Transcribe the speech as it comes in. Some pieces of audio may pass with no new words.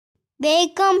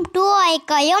Welcome to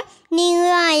ஐக்கயம்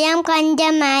நியூயம்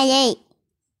Kanjamalai.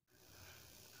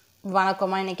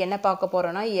 வணக்கம்மா. இன்னைக்கு என்ன பார்க்க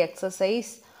போறோம்னா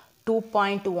exercise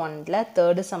 2.1ல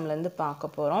third sumல இருந்து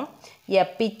பார்க்க போறோம். A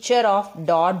picture of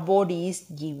dartboard is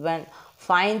given.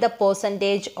 Find the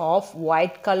percentage of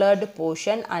white colored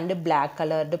portion and black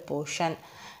colored portion.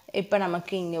 இப்போ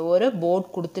நமக்கு இங்க ஒரு போர்ட்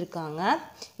கொடுத்திருக்காங்க.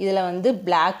 இதுல வந்து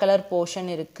black color portion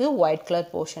இருக்கு, white color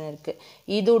portion இருக்கு.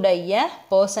 இதுடைய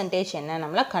percentage என்ன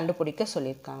நம்மள கண்டுபிடிக்க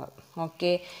சொல்லிருக்காங்க.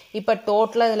 ஓகே. இப்போ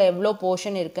டோட்டலா இதுல எவ்வளவு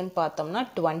portion இருக்குன்னு பார்த்தோம்னா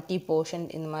 20 portion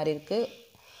இந்த மாதிரி இருக்கு.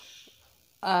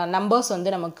 நம்பர்ஸ்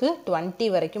வந்து நமக்கு 20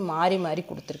 வரைக்கும் மாறி மாறி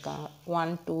கொடுத்திருக்காங்க.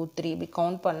 1 2 3 இப்படி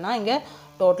கவுண்ட் பண்ணா இங்க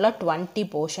டோட்டலா 20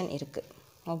 portion இருக்கு.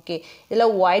 ஓகே. இதுல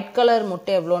white color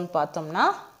மட்டும் எவ்வளவுன்னு பார்த்தோம்னா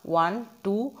 1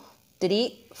 2 3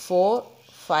 4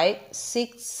 5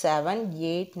 6 7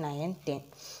 8 9 10.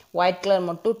 white color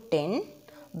மட்டும் 10.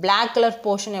 black color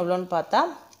portion எவ்வளவுன்னு பார்த்தா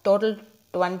total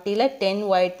 20ல 10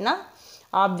 whiteனா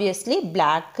obviously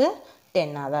black 10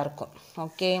 தான் இருக்கும்.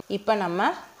 ஓகே. இப்போ நம்ம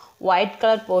white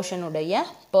color portion உடைய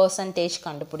percentage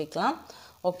கண்டுபிடிக்கலாம்.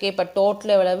 ஓகே. இப்போ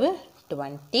total எவ்வளவு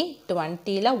 20.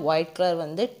 20ல white color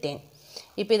வந்து 10.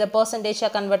 இப்போ இத percentage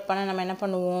கன்வர்ட் பண்ண நம்ம என்ன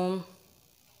பண்ணுவோம்?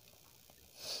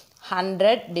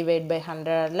 100 divide by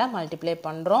 100ல multiply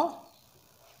பண்றோம்.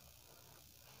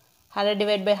 100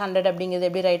 divide by 100 அப்படிங்கிறது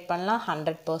எப்படி ரைட் பண்ணலாம்?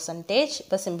 100%.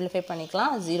 இப்போ simplify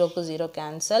பண்ணிக்கலாம். 0 க்கு 0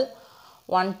 cancel.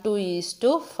 1 2 is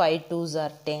to 5 2s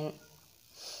are 10.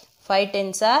 5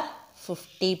 10s are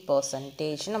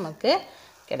 50% நமக்கு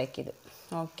கிடைக்குது.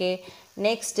 Okay.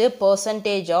 Next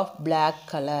percentage of black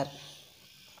color.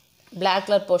 black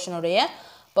color portion உடைய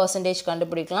percentage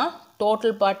கண்டுபிடிக்கலாம்.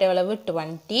 total part எவ்வளவு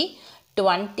 20.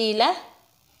 20ல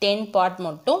 10 part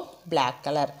மட்டும் black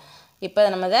color. இப்போ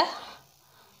நம்ம இத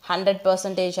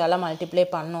 100% ஆல மல்டிப்ளை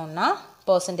பண்ணோம்னா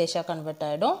percentage கன்வர்ட்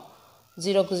ஆயிடும்.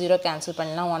 0 க்கு 0 கேன்சல்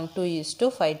பண்ணலாம். 1 2 is to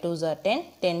 5 2s are 10.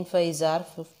 10 5s are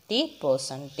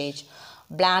 50%.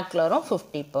 black colorம்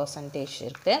 50%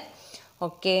 இருக்கு.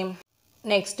 Okay.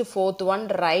 Next fourth one,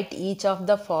 write each of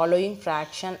the following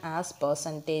fraction as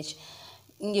percentage.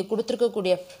 இங்க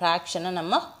கொடுத்திருக்கக்கூடிய fraction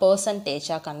நம்ம percentage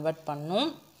கன்வர்ட்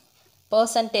பண்ணனும்.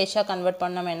 percentage கன்வர்ட்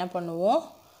பண்ண நம்ம என்ன பண்ணுவோம்?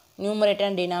 numerator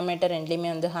and denominator ரெண்டுலயுமே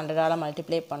வந்து 100 ஆல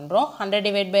மல்டிப்ளை பண்றோம். 100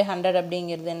 divide by 100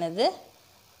 அப்படிங்கிறது என்னது?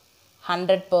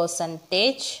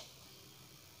 100%.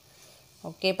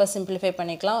 ஓகே. இப்போ simplify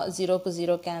பண்ணிக்கலாம். 0 க்கு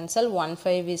 0 cancel. 1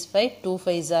 5 is 5. 2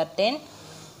 5s are 10.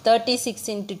 36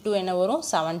 into 2 என்ன வரும்?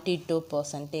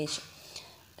 72%.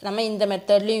 நம்ம இந்த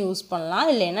மெத்தட்லயும் யூஸ் பண்ணலாம்.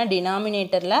 இல்லைனா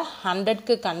டினாமினேட்டர்ல 100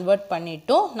 க்கு கன்வர்ட்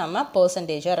பண்ணிட்டு நம்ம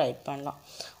percentage ரைட் பண்ணலாம்.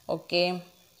 ஓகே.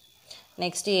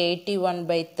 Next 81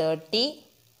 by 30.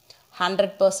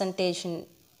 100%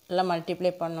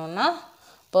 மல்டிப்ளை பண்ணோம்னா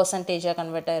percentage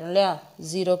கன்வர்ட் ஆயிரும் இல்லையா?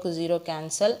 0 க்கு 0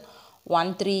 cancel. 1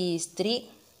 3 is 3.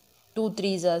 2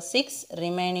 3s are 6.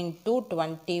 Remaining 2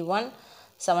 21.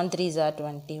 7 3s are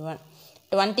 21.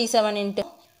 27 into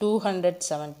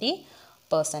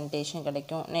 270%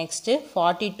 கிடைக்கும். Next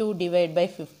 42 divide by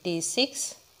 56.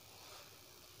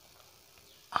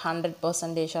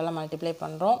 100% ஆல மல்டிப்ளை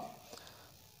பண்றோம்.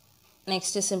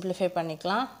 Next simplify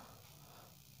பண்ணிக்கலாம்.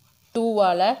 2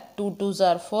 ஆல 2 2s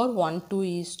are 4. 1 2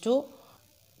 is 2.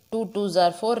 2 2s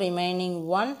are 4. Remaining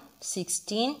 1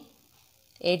 16.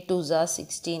 8 2s are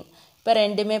 16. இப்போ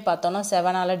ரெண்டுமே பார்த்தோம்னா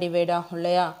 7 ஆல டிவைட் ஆகும்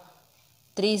இல்லையா?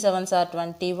 3 7s are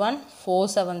 21. 4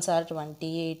 7s are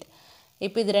 28.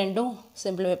 இப்போ இது ரெண்டும்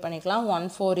simplify பண்ணிக்கலாம். 1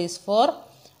 4 is 4.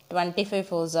 25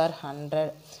 4s are 100.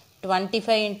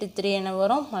 25 into 3 என்ன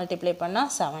வரும்? மல்டிப்ளை பண்ணா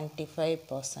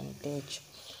 75%.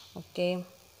 Okay.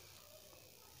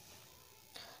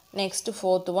 Next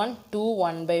fourth one, 2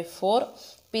 1 by 4.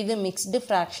 இப்போ இது மிக்ஸ்டு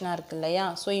ஃப்ராக்ஷனாக இருக்கு இல்லையா?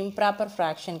 ஸோ இம்ப்ராப்பர்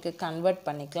ஃப்ராக்ஷனுக்கு கன்வெர்ட்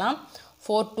பண்ணிக்கலாம்.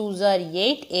 4 2s are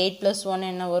 8. 8 plus 1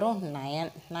 என்ன வரும்? 9.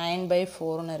 9 by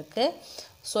 4னு இருக்கு.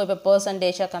 ஸோ இப்போ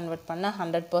percentage கன்வெர்ட் பண்ண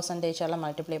 100% ஆல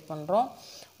மல்டிப்ளை பண்ணுறோம்.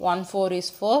 1 4 is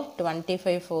 4.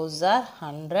 25 4s are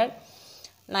 100.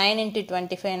 9 into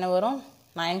 25 என்ன வரும்?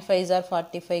 9 5s are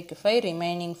 45 க்கு 5.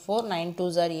 Remaining 4. 9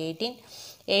 2s are 18.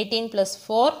 18 plus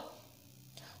 4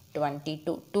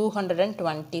 22.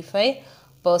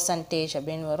 225%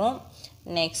 அப்படின்னு வரும்.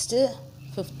 நெக்ஸ்ட்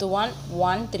fifth one,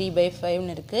 1 3 by 5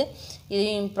 இருக்கு. இது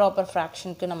இம்ப்ராப்பர்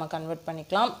ஃப்ராக்ஷனுக்கு நம்ம கன்வெர்ட்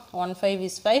பண்ணிக்கலாம். 1 5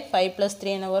 is 5. 5 plus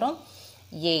 3 என்ன வரும்?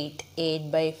 8. 8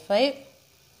 by 5.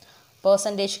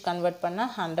 percentage கன்வெர்ட் பண்ண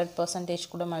 100%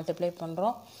 கூட மல்டிப்ளை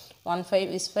பண்றோம். 1 5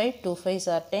 is 5. 2 5s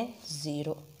are 10.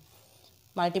 0.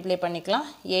 மல்டிப்ளை பண்ணிக்கலாம்.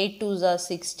 8 2s are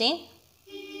 16.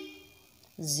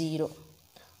 0.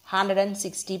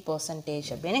 160%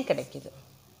 அப்படின்னு கிடைக்குது.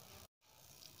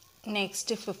 Next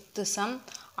fifth sum,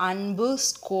 Anbu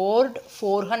scored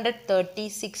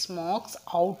 436 marks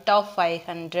out of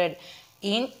 500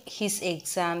 in his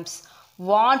exams.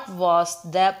 What was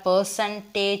the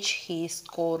percentage he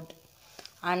scored?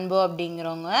 அன்பு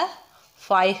அப்படிங்கிறவங்க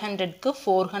 500க்கு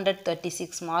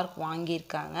 436 மார்க்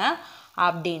வாங்கியிருக்காங்க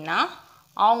அப்படின்னா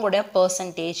அவங்களுடைய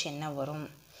பர்சன்டேஜ் என்ன வரும்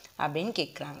அப்படின்னு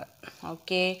கேட்குறாங்க.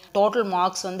 ஓகே, டோட்டல்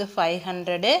மார்க்ஸ் வந்து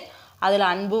 500, அதில்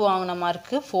அன்பு வாங்கின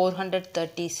மார்க்கு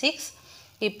 436.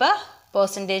 இப்போ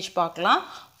பர்சன்டேஜ் பார்க்கலாம்.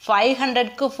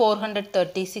 500க்கு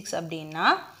 436 அப்படின்னா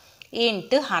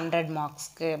இன்ட்டு 100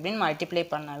 மார்க்ஸ்க்கு அப்படின்னு மல்டிப்ளை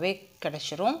பண்ணாவே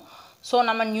கிடச்சிரும். ஸோ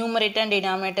நம்ம நியூமரேட்டர் அண்ட்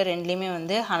டினாமினேட்டர் ரெண்டுலேயுமே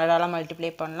வந்து 100ஆல்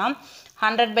மல்டிப்ளை பண்ணலாம்.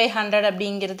 100/100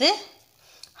 அப்படிங்கிறது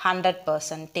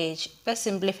 100%. இப்போ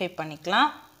சிம்பிளிஃபை பண்ணிக்கலாம்.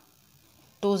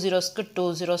 2 zeros-க்கு 2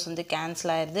 zeros வந்து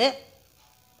கேன்சல் ஆயிடுது.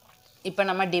 இப்போ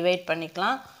நம்ம டிவைட்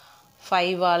பண்ணிக்கலாம்.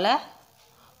 5ஆல்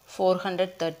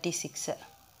 436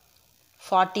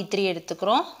 43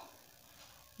 எடுத்துக்கிறோம்.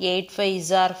 8 5s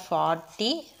are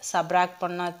 40, சப்ராக்ட்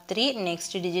பண்ணால் 3,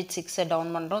 நெக்ஸ்ட் டிஜிட் 6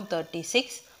 டவுன் பண்ணுறோம்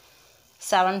 36,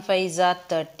 7 5s are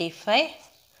 35,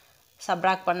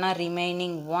 சப்ராக்ட் பண்ணால்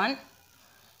ரிமைனிங் 1,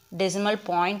 டெசிமல்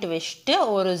பாயிண்ட் வச்சுட்டு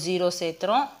ஒரு 0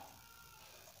 சேர்த்துறோம்.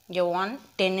 இங்கே 1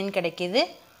 10ன்னு கிடைக்கிது.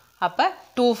 அப்போ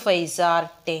 2 5s are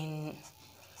 10.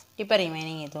 இப்போ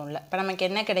ரிமைனிங் எதுவும் இல்லை. இப்போ நமக்கு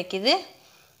என்ன கிடைக்கிது?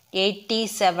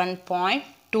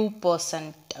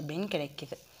 87.2% அப்படின்னு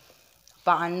கிடைக்கிது.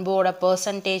 இப்போ அன்போட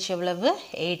பர்சன்டேஜ் எவ்வளவு?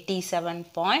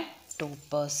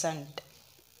 87.2%.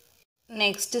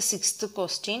 Next 6th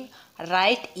question.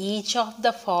 Right each of the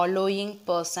following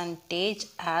percentage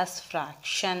as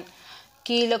fraction.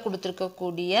 கீழே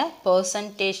கொடுத்துருக்கக்கூடிய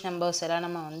பர்சன்டேஜ் நம்பர்ஸ் எல்லாம்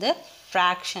நம்ம வந்து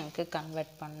ஃப்ராக்ஷனுக்கு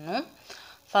கன்வெர்ட் பண்ணணும்.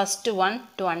 First one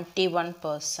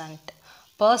 21%.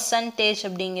 பர்சன்டேஜ்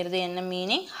அப்படிங்கிறது என்ன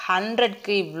மீனிங்?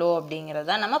 100க்கு இவ்வளோ அப்படிங்கிறத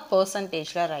நம்ம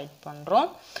பர்சன்டேஜில் ரைட் பண்ணுறோம்.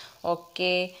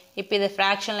 ஓகே, இப்போ இதை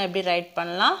ஃப்ராக்ஷனில் எப்படி ரைட்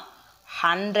பண்ணலாம்?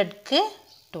 100க்கு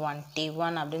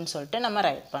 21 அப்படின்னு சொல்லிட்டு நம்ம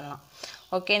ரைட் பண்ணலாம்.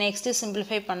 ஓகே, நெக்ஸ்ட்டு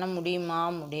சிம்பிளிஃபை பண்ண முடியுமா?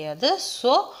 முடியாது.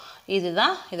 ஸோ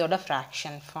இதுதான் இதோட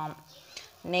ஃப்ராக்ஷன் ஃபார்ம்.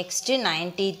 நெக்ஸ்ட்டு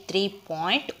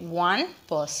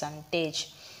 93.1%.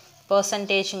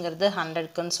 பர்சன்டேஜுங்கிறது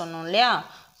 100க்குன்னு சொன்னோம் இல்லையா?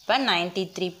 இப்போ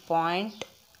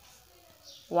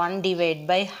 93.1 டிவைட்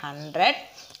பை 100.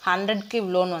 100க்கு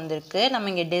இவ்வளோன்னு வந்திருக்கு. நம்ம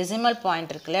இங்கே டெசிமல்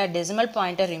பாயிண்ட் இருக்கு இல்லையா? டெசிமல்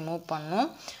பாயிண்ட்டை ரிமூவ் பண்ணணும்.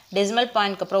 டெசிமல்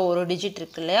பாயிண்ட்க்கு அப்புறம் ஒரு டிஜிட்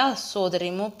இருக்கு இல்லையா? ஸோ அதை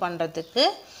ரிமூவ் பண்ணுறதுக்கு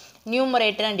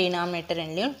நியூமரேட்டர் அண்ட் டினாமினேட்டர்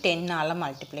ரெண்டுலையும் 10ஆல்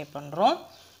மல்டிப்ளை பண்ணுறோம்.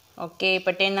 ஓகே,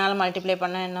 இப்போ 10ஆல் மல்டிப்ளை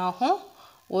பண்ணால் என்ன ஆகும்?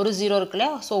 ஒரு 0 இருக்கு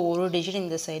இல்லையா? ஸோ ஒரு டிஜிட்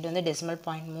இந்த சைடு வந்து டெசிமல்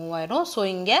பாயிண்ட் மூவ் ஆயிடும். ஸோ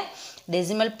இங்கே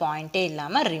டெசிமல் பாயிண்ட்டே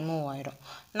இல்லாமல் ரிமூவ் ஆயிடும்.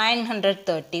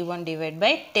 931 divide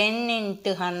by 10 ×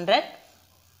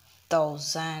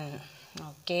 100,000.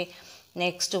 Okay,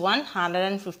 next one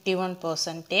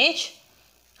 151%.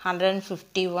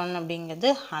 151 அப்படிங்கிறது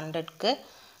 100க்கு.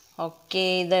 ஓகே,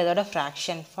 இதோட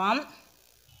ஃப்ராக்ஷன் ஃபார்ம்.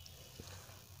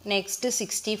 நெக்ஸ்ட்டு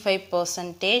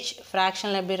 65%.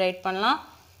 ஃப்ராக்ஷனில் எப்படி ரைட் பண்ணலாம்?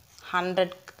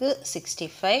 100க்கு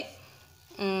 65.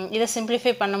 இதை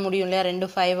சிம்பிளிஃபை பண்ண முடியும் இல்லையா? 2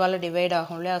 5ஆல் டிவைட்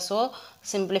ஆகும் இல்லையா? ஸோ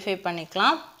சிம்பிளிஃபை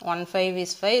பண்ணிக்கலாம். 1 5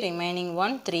 is 5, remaining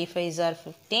 1, 3 5s are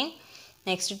 15,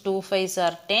 next 2 5s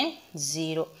are 10,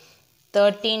 0.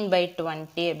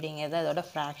 13/20 அப்படிங்கிறது அதோட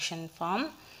ஃப்ராக்ஷன் ஃபார்ம்.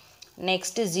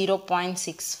 நெக்ஸ்ட்டு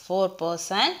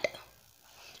 0.64%.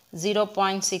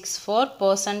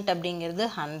 0.64% அப்படிங்கிறது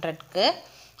 100க்கு.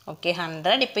 ஓகே,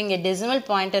 100. இப்போ இங்கே டெசிமல்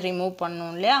பாயிண்ட்டை ரிமூவ்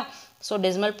பண்ணணும் இல்லையா? ஸோ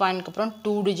டெசிமல் பாயிண்ட்க்கு அப்புறம்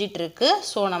 2 டிஜிட் இருக்குது.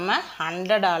 ஸோ நம்ம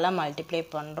 100ஆல் மல்டிப்ளை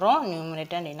பண்ணுறோம்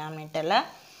நியூமரேட்டர் அண்ட் டினாமினேட்டரில்.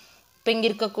 இப்போ இங்கே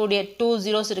இருக்கக்கூடிய 2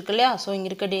 zeros இருக்கு இல்லையா? ஸோ இங்கே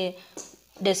இருக்க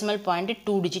டெசிமல் பாயிண்ட்டு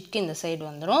 2 டிஜிட்க்கு இந்த சைடு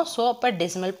வந்துடும். ஸோ அப்போ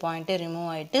டெசிமல் பாயிண்ட்டை ரிமூவ்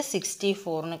ஆகிட்டு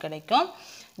 64ன்னு கிடைக்கும்.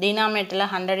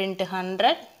 டினாமினேட்டரில் 100 ×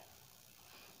 100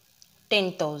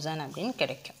 10,000 அப்படின்னு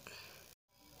கிடைக்கும்.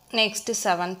 Next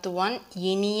 7th one.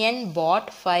 Inian bought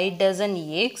 5 dozen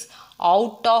eggs.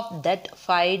 Out of that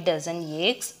 5 dozen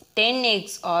eggs, 10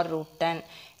 eggs are rotten.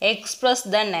 Express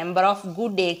the number of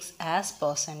good eggs as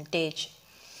percentage.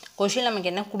 Question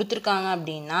நமக்கு என்ன கொடுத்துருக்காங்க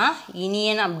அப்படின்னா,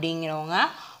 இனியன் அப்படிங்கிறவங்க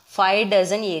 5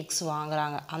 dozen eggs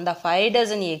வாங்குறாங்க. அந்த 5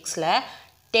 dozen eggsல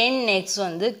 10 eggs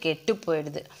வந்து கெட்டு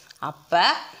போயிடுது. அப்போ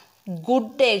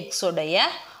குட் எக்ஸோடைய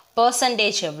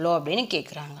பர்சன்டேஜ் எவ்வளோ அப்படின்னு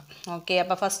கேட்குறாங்க. ஓகே,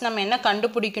 அப்போ ஃபஸ்ட் நம்ம என்ன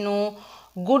கண்டுபிடிக்கணும்?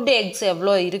 குட் எக்ஸ்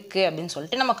எவ்வளோ இருக்குது அப்படின்னு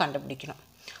சொல்லிட்டு நம்ம கண்டுபிடிக்கணும்.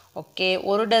 ஓகே,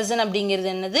 ஒரு டசன் அப்படிங்கிறது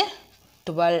என்னது?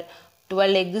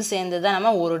 12 எக்கு சேர்ந்து தான்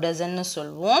நம்ம ஒரு டசன்னு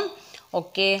சொல்லுவோம்.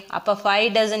 ஓகே, அப்போ 5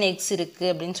 dozen எக்ஸ்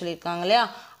இருக்குது அப்படின்னு சொல்லியிருக்காங்க இல்லையா?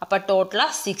 அப்போ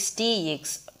டோட்டலாக 60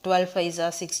 எக்ஸ். 12 5s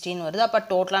are 16 வருது. அப்போ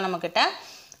டோட்டலாக நம்மக்கிட்ட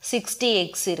 60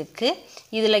 எக்ஸ் இருக்குது.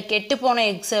 இதில் கெட்டு போன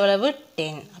எக்ஸ் எவ்வளவு?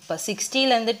 10. அப்போ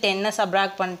 60லேருந்து 10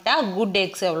 சப்ராக்ட் பண்ணிட்டா குட்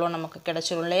எக்ஸ் எவ்வளோ நமக்கு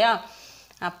கிடச்சிரும் இல்லையா?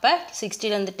 அப்போ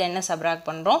 60லேருந்து 10 சப்ராக்ட்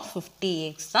பண்ணுறோம்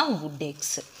 50x தான் குட்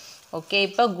எக்ஸ் ஓகே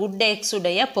இப்போ குட் எக்ஸ்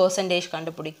உடைய பெர்சன்டேஜ்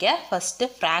கண்டுபிடிக்க ஃபஸ்ட்டு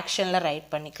ஃப்ராக்ஷனில் ரைட்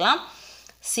பண்ணிக்கலாம்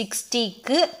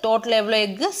 60க்கு டோட்டல் எவ்வளோ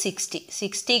எக்கு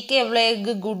 60க்கு எவ்வளோ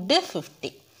எக்கு குட்டு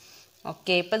 50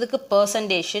 ஓகே இப்போ இதுக்கு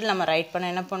பெர்சன்டேஜில் நம்ம ரைட் பண்ண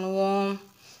என்ன பண்ணுவோம்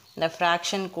இந்த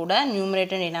ஃப்ராக்ஷன் கூட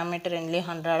நியூமரேட்டர் டினாமினேட்டர் ரெண்டுலேயும்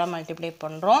 100ஆல் மல்டிப்ளை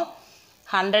பண்ணுறோம்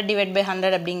 100 டிவைட் பை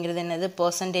 100 அப்படிங்கிறது என்னது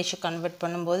பெர்சன்டேஜ் கன்வெர்ட்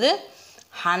பண்ணும்போது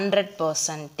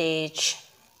 100%.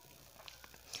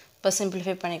 இப்போ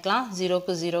சிம்பிளிஃபை பண்ணிக்கலாம்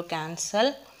 0க்கு 0 கேன்சல்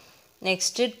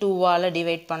நெக்ஸ்ட்டு 2ஆல்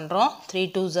டிவைட் பண்ணுறோம் 3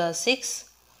 2s are 6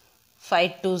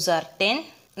 5 2s are 10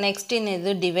 next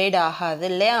இது டிவைட் ஆகாது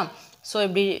இல்லையா ஸோ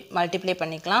இப்படி மல்டிப்ளை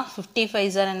பண்ணிக்கலாம்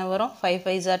 55s are என்ன வரும் 5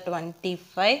 5s are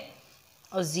 25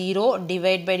 0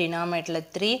 டிவைட் பை டினாமினேட்டரில்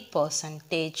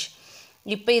 3%.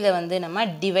 இப்போ இதை வந்து நம்ம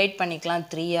டிவைட் பண்ணிக்கலாம்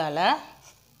 3ஆல்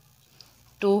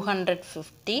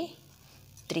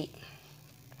 253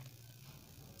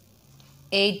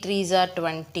 8 3s are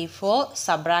 24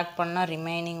 சப்ராக்ட் பண்ணால்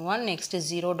ரிமைனிங் 1 நெக்ஸ்ட்டு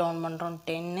 0 டவுன் பண்ணுறோம்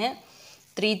 10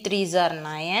 3 3s are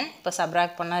 9 இப்போ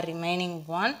சப்ராக்ட் பண்ணால் ரிமைனிங்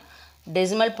 1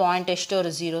 டெசிமல் பாயிண்ட் வச்சுட்டு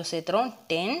ஒரு 0 சேர்த்துறோம்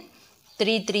 10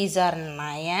 3 3s are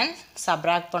 9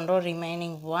 சப்ராக்ட் பண்ணுறோம்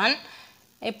ரிமைனிங் 1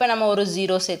 இப்போ நம்ம ஒரு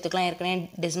 0 சேர்த்துக்கலாம் ஏற்கனவே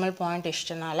டெசிமல் பாயிண்ட்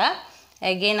வச்சிட்டனால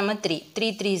அகெயின் நம்ம 3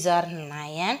 3s are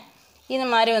 9 இந்த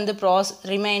மாதிரி வந்து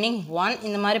ரிமைனிங் 1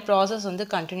 இந்த மாதிரி ப்ராசஸ் வந்து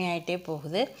கண்டினியூ ஆகிட்டே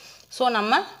போகுது ஸோ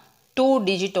நம்ம 2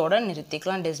 டிஜிட்டோட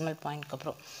நிறுத்திக்கலாம் டெசிமல் பாயிண்ட்க்கு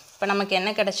அப்புறம் இப்போ நமக்கு என்ன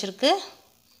கிடச்சிருக்கு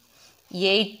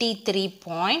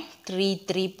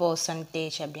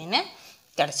 83.33% அப்படின்னு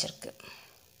கிடச்சிருக்கு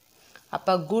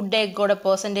அப்போ குட் எக்கோட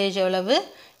பர்சன்டேஜ் எவ்வளவு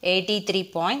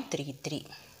 83.33.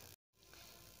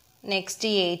 Next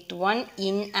 8-1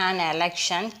 in an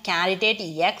election candidate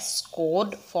X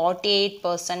scored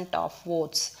 48% of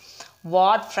votes.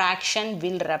 What fraction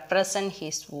will represent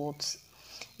his votes?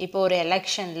 இப்போ ஒரு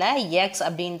எலெக்ஷனில் எக்ஸ்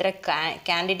அப்படின்ற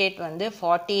கேண்டிடேட் வந்து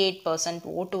 48%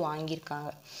 ஓட்டு வாங்கியிருக்காங்க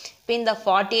இப்போ இந்த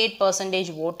 48%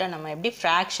 ஓட்டை நம்ம எப்படி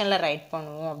ஃப்ராக்ஷனில் ரைட்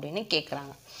பண்ணுவோம் அப்படின்னு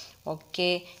கேட்குறாங்க ஓகே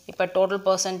இப்போ டோட்டல்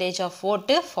பர்சன்டேஜ் ஆஃப்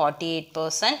ஓட்டு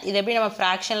 48% இதை எப்படி நம்ம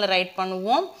ஃப்ராக்ஷனில் ரைட்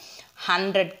பண்ணுவோம்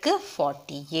 100க்கு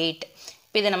 48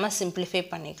 இப்போ இதை நம்ம சிம்பிளிஃபை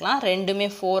பண்ணிக்கலாம் ரெண்டுமே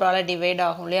 4ஆல் டிவைட்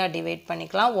ஆகும் இல்லையா டிவைட்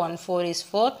பண்ணிக்கலாம் 1 4 is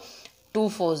 4 2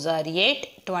 4s are 8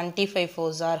 25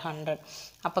 4s are 100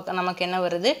 அப்போ நமக்கு என்ன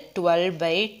வருது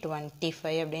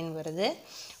 12/25 அப்படின்னு வருது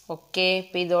ஓகே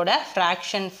இப்போ இதோட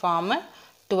fraction form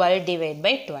 12 divide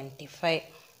by 25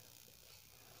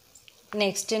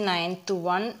 next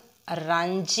 9-1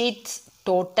 Ranjith's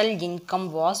total income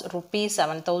was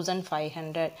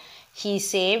 ₹7,500 he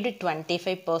saved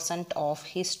 25% of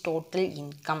his total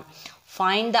income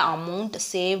find the amount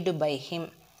saved by him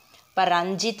இப்போ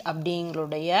ரஞ்சித்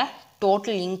அப்படிங்களுடைய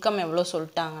டோட்டல் இன்கம் எவ்வளோ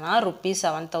சொல்லிட்டாங்கன்னா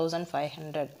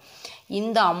 ₹7,500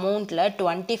 இந்த அமௌண்ட்டில்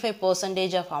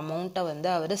 25% ஆஃப் அமௌண்ட்டை வந்து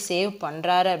அவர் சேவ்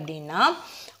பண்ணுறாரு அப்படின்னா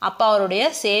அப்போ அவருடைய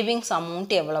சேவிங்ஸ்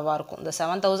அமௌண்ட் எவ்வளோவா இருக்கும் இந்த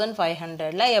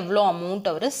 7,500ல் எவ்வளோ அமௌண்ட்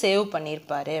அவர் சேவ்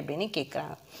பண்ணியிருப்பார் அப்படின்னு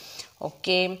கேட்குறாங்க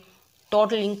ஓகே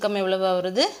டோட்டல் இன்கம் எவ்வளவு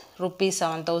வருது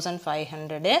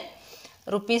 ₹7,500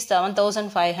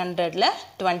 ₹7,500ல்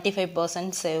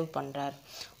 25% சேவ் பண்ணுறார்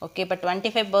ஓகே இப்போ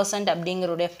 25%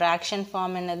 அப்படிங்கிறோடைய ஃப்ராக்ஷன்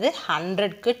ஃபார்ம் என்னது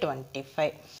 100க்கு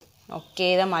 25 ஓகே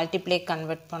இதை மல்டிப்ளே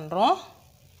கன்வெர்ட் பண்ணுறோம்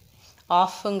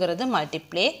ஆஃப்ங்கிறது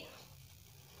மல்டிப்ளே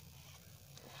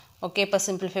ஓகே இப்போ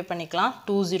சிம்பிளிஃபை பண்ணிக்கலாம்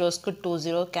 2 zeros-க்கு 2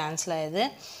 0 கேன்சல் ஆகுது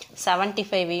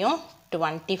 75ஐயும்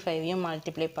 25ஐயும்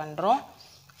மல்டிப்ளை பண்ணுறோம்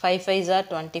 5 5s are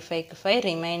 25க்கு 5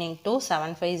 remaining 2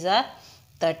 7 5s are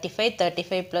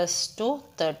 35 plus 2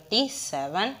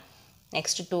 37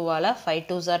 next 2ஆல் 5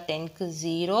 2s are 10க்கு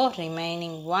 0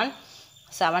 remaining 1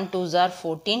 7 2s are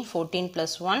 14 14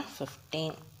 plus 1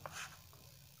 15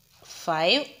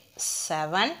 5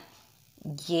 7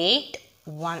 8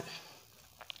 1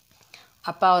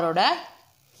 அப்போ அவரோட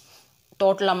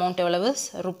டோட்டல் அமௌண்ட் எவ்வளவு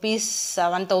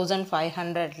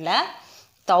 ₹7,500ல்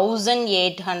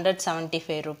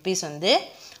 1,875 rupees வந்து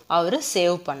அவர்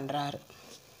சேவ் பண்ணுறாரு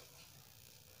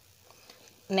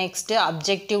next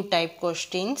objective type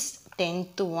questions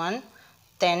 10-1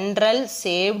 Tendril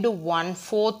saved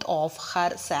 1/4 of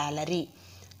her salary.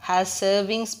 Her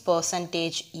savings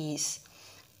percentage is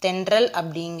தென்றல்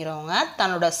அப்படிங்கிறவங்க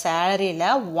தன்னோட சேலரியில்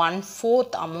 1/4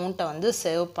 அமௌண்ட்டை வந்து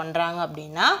சேவ் பண்ணுறாங்க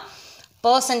அப்படின்னா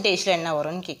பர்சன்டேஜில் என்ன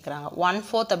வரும்னு கேட்குறாங்க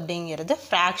 1/4 அப்படிங்கிறது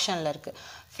ஃப்ராக்ஷனில் இருக்குது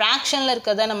ஃப்ராக்ஷனில்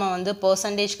இருக்கிறத நம்ம வந்து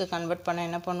பர்சன்டேஜ்க்கு கன்வெர்ட் பண்ண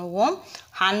என்ன பண்ணுவோம்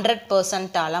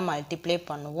 100%ஆல் மல்டிப்ளை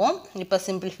பண்ணுவோம் இப்போ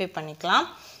சிம்பிளிஃபை பண்ணிக்கலாம்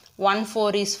 1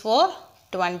 4 is 4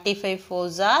 25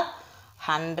 4s are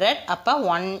 100 அப்போ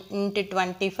 1 into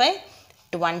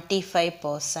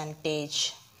 25%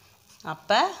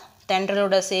 அப்போ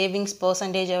தென்றலோட சேவிங்ஸ்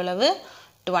பர்சன்டேஜ் எவ்வளவு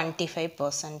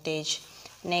 25%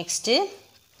 Next,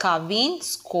 Kavin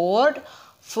scored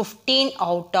 15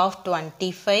 out of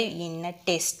 25 in a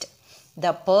test.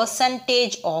 The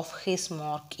percentage of his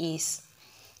mark is.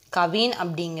 Kavin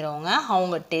அப்படிங்கிறவங்க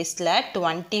அவங்க டெஸ்ட்டில்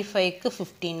 25க்கு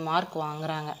 15 மார்க்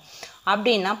வாங்குறாங்க.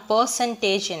 அப்படின்னா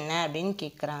பர்சன்டேஜ் என்ன அப்படின்னு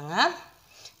கேட்குறாங்க.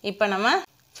 இப்போ நம்ம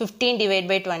 15 டிவைட்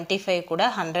பை 25 கூட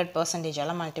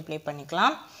 100% மல்டிப்ளை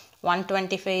பண்ணிக்கலாம்.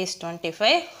 125 is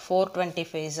 25,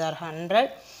 425 are 100.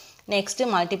 நெக்ஸ்ட்டு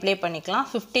மல்டிப்ளை பண்ணிக்கலாம்.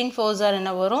 15 4s are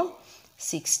என்ன வரும்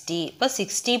 60. இப்போ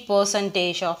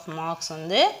 60% ஆஃப் மார்க்ஸ்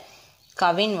வந்து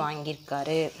கவின்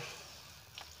வாங்கியிருக்காரு.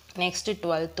 நெக்ஸ்ட்டு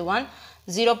 12th one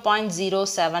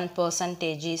 0.07%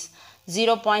 is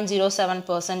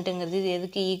 0.07%ங்கிறது இது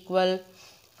எதுக்கு ஈக்குவல்?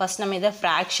 ஃபஸ்ட் நம்ம இதை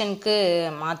ஃப்ராக்ஷனுக்கு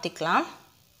மாற்றிக்கலாம்.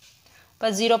 இப்போ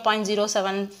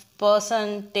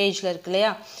 0.07%ல் இருக்கு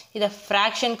இல்லையா, இதை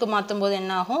ஃப்ராக்ஷனுக்கு மாற்றும் போது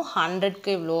என்ன ஆகும்? 100க்கு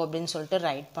இவ்வளோ அப்படின்னு சொல்லிட்டு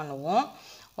ரைட் பண்ணுவோம்.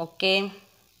 ஓகே,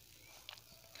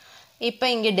 இப்போ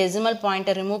இங்கே டெசிமல்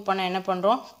பாயிண்ட்டை ரிமூவ் பண்ண என்ன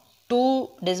பண்ணுறோம்? 2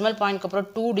 டெசிமல் பாயிண்ட்க்கு அப்புறம்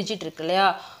 2 டிஜிட் இருக்கு இல்லையா,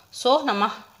 ஸோ நம்ம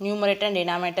நியூமரேட்டர் அண்ட்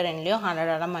டினாமினேட்டர் ரெண்டுலையும்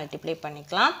 100 மல்டிப்ளை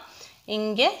பண்ணிக்கலாம்.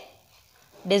 இங்கே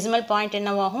டெசிமல் பாயிண்ட்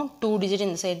என்னவாகும்? 2 டிஜிட்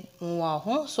இந்த சைட் மூவ்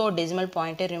ஆகும். ஸோ டெசிமல்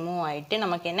பாயிண்ட்டை ரிமூவ் ஆகிட்டு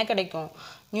நமக்கு என்ன கிடைக்கும்?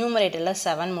 நியூமரேட்டரில்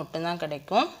 7 மட்டும்தான்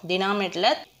கிடைக்கும்,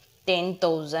 டினாமினேட்டரில்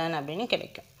 10,000 அப்படின்னு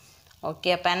கிடைக்கும். ஓகே,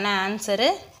 அப்போ என்ன ஆன்சரு?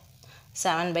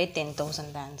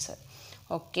 7/10,000 ஆன்சர்.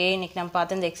 ஓகே, இன்றைக்கி நம்ம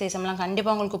பார்த்து இந்த எக்ஸசைஸ்லாம்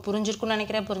கண்டிப்பாக உங்களுக்கு புரிஞ்சிருக்குன்னு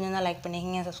நினைக்கிறேன். புரிஞ்சிருந்தால் லைக்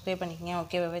பண்ணிக்கிங்க, சப்ஸ்கிரைப் பண்ணிக்கிங்க.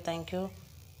 Okay, thank you.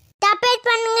 சப்போர்ட்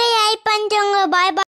பண்ணுங்க, ஹெல்ப் பண்ணுங்க. பாய் பாய்.